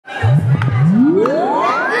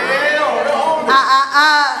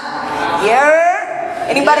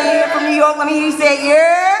Anybody here from New York? Let me hear you say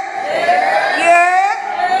yeah.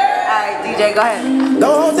 Yeah. Alright, DJ, go ahead.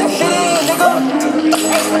 Don't hold that shit in, nigga.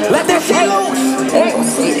 Let that shit loose. Hey,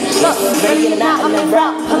 look, ready or not, I'm in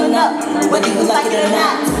rock, pulling up, whether you like it or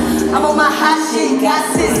not. I'm on my hot shit, got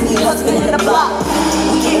sis, me husband in the block.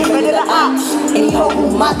 We ain't ready to ops. Any hoe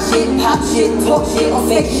who mock shit, pop shit, talk shit, or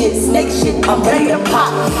fake shit, snake shit, I'm ready to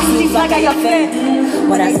pop. Seems like I offend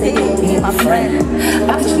when I say you be my friend.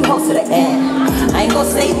 I put you hoes to the end. I ain't gon'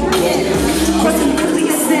 say it again. Crossing the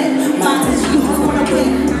clear set, my bitch, you wanna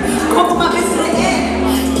win. Come on, my bitch to the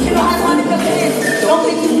end. You know how I wanna go in. Don't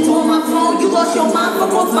make you on my phone. You lost your mind for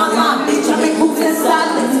both my line, bitch. I make moves in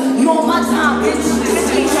silence. You on my time, bitch.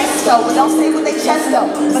 Bitch, we chest though, but don't say what they chest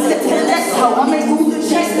though. But step to the next hoe. I make moves in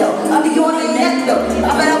chest though. I be on their neck though.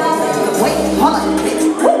 I bet I won't wait. Hold on, bitch.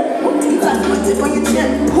 You got to put this on your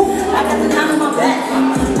chin. I got the 9 on my back.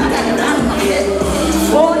 I got the 9 on my head.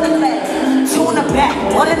 4 in the leg, 2 in the back,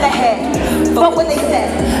 1 in the head. Fuck what they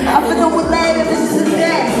said. I feel with love if this is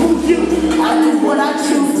that. Who's you? I do what I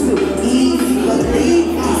choose to. Easy, believe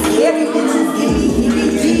me. Every bitches give me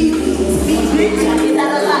heebie-jeebies. Be bitch, I get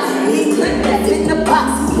out a lot. We clip that fit in the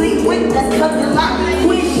box. Sleep with that's covered a lot.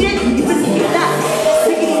 Queen shit, you bitch get out.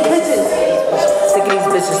 Sick of these bitches. Sick of these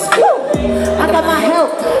bitches. Woo! I got my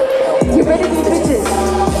help. You ready these bitches?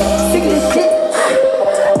 Sick of this shit.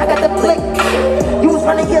 I got the flick. You was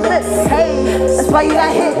running your lips. Hey, that's why you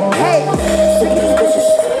got hit. Hey, sick of these bitches.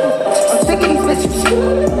 I'm sick of these bitches.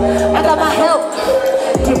 I got my help.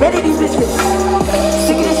 Get ready these bitches.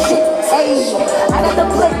 Sick of this shit. Hey, I got the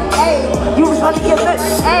flick. Hey, you was running your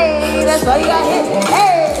lips. Hey, that's why you got hit.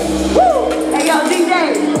 Hey, woo. Hey, yo, DJ.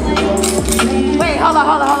 Wait, hold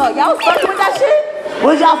on. Y'all was fucking with that shit?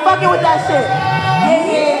 Was y'all fucking with that shit?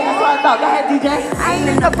 Yeah, that's what I thought. Go ahead, DJ. I ain't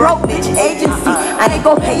in the broke bitch agency. I ain't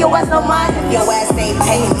gon' pay your ass no mind if your ass ain't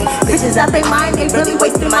paying me. Bitches out they mind, they really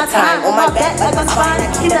wasting my time. On my back like a spine, I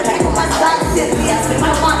keep that thing on my side. Simply I spend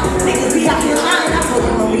my mind. Niggas be out here lying. I told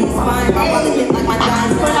them Marie's fine. I'm rolling it like my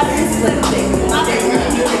dimes, but I've been slim thick. I've been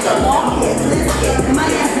running you with the long hair, split. My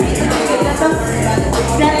ass be a nigga, that's a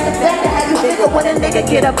that ain't the fact that how you nigga. When a nigga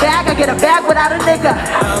get a bag, I get a bag without a nigga.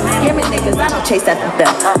 Scamming niggas, I don't chase after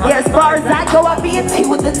them. Yeah, as far as I go, I be a T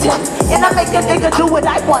with the tips. And I make a nigga do what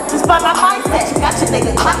I want, just by my mindset. Got your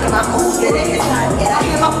niggas clocking my moves, get in his time. And I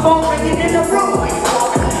hear my phone ringing in the room.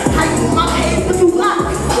 How you move my hands, but you lock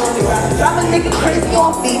me. Drive a nigga crazy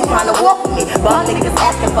on me, trying to walk with me. But niggas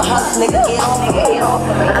asking for hugs, nigga, get on me, get off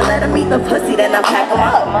of me. I let him eat the pussy, then I pack him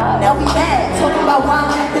up. Now we mad, talking about why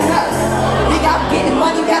I'm acting up. Nigga, I'm getting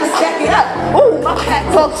money, gotta stack it up. Ooh, my pack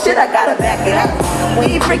talk shit, I gotta back it up.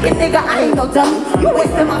 We ain't freaking nigga, I ain't no dummy. You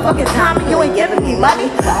wasting my fucking time and you ain't giving me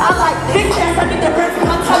money. I like big ass, I need to burn from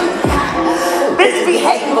my tummy. Bitches be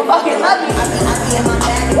hating, but fucking love me. I be in my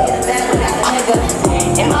bag and get a bag without a nigga.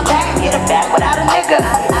 In my bag and get a bag without a nigga.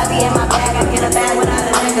 I be in my bag and get a bag without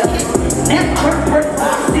a nigga. Never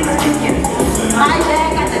 5, 6 chicken. My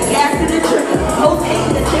bag got the gas and the trigger. Hoes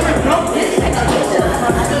hating the different broke bitch like a picture.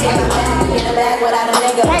 I be in my bag and get a bag without a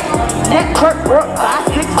nigga. Network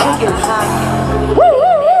 5, 6 chickens. Woo!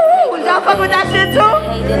 Was y'all fuck with that shit too?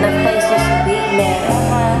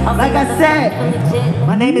 Like I said,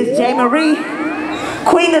 my name is Jaiee Mariee,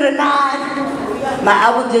 Queen of the 9. My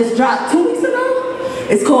album just dropped 2 weeks ago.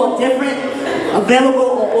 It's called Different,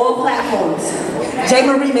 available on all platforms. Jaiee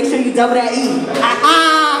Mariee, make sure you double that E.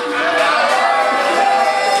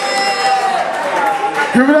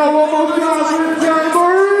 Give it up one more time for Jaiee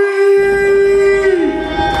Mariee!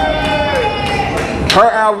 Her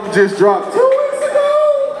album just dropped 2 weeks ago.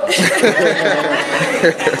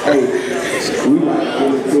 Hey, we might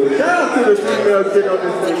get into it. Shout out to the female kid on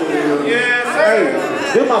this thing. Yes, hey,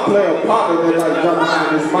 they might play a partner that like jump behind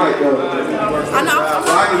this mic though. I know.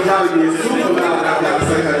 So I can y'all get super loud and I gotta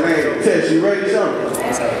say her name. Tess, you ready, son?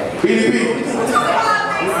 BDP.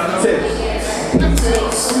 Tess.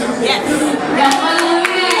 Yes.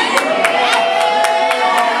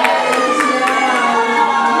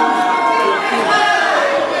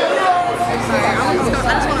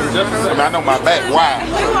 I know my back wide.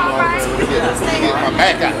 Get my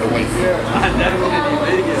back out the way.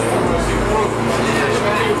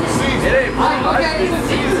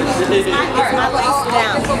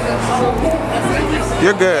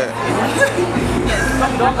 You're good.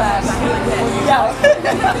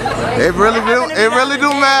 It really do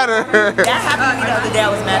matter. That happened the other day. I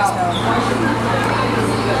was mad as hell.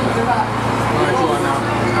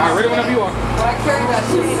 Alright, ready whenever you are.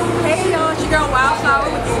 Hey y'all, it's your girl Wildflower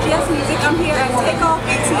with Kiss Music. I'm here at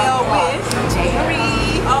TakeoffATL with Jaiee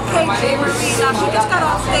Mariee. Okay, Jaiee Mariee. Now she just got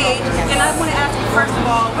off stage, and I want to ask you first of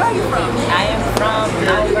all, where are you from? I am from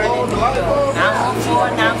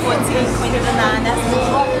 914, 914, Queen of the Nine, that's me.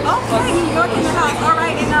 Okay, New York in the house. All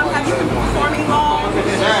right, and have you been performing long?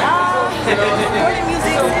 Recording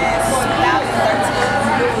music since 2013.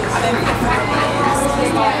 I've been performing since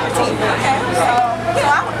 2014. Okay, so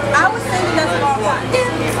I was singing that's a long time.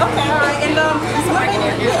 Okay, all right, and what made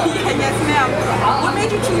you, yes ma'am, what made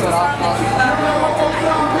you choose the song that you love?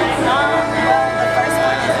 The first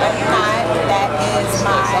one is Ready or Not. That is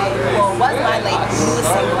was my newest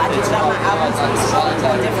single. I just dropped my album, so it's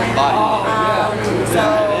totally different. So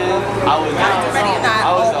Ready or Not.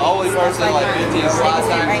 I was the only person like 15 slides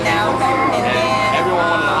right now, and then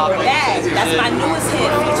that's my newest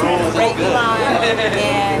hit featuring Breaking Line,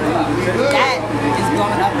 and that is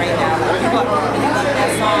blowing up right now. People really love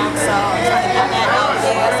that song, so I'm trying to get that out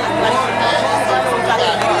there.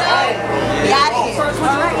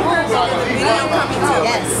 Video coming too.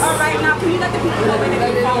 Yes. All right, now can you let the people know where they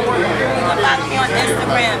can follow you? You can follow me on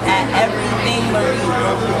Instagram at Everything Marie,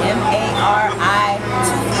 M-A-R-I-2-E.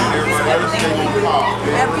 Everything Marie.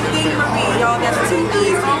 Everything Marie, y'all. That's 2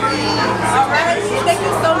 E's on Marie. All right. Thank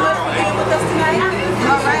you so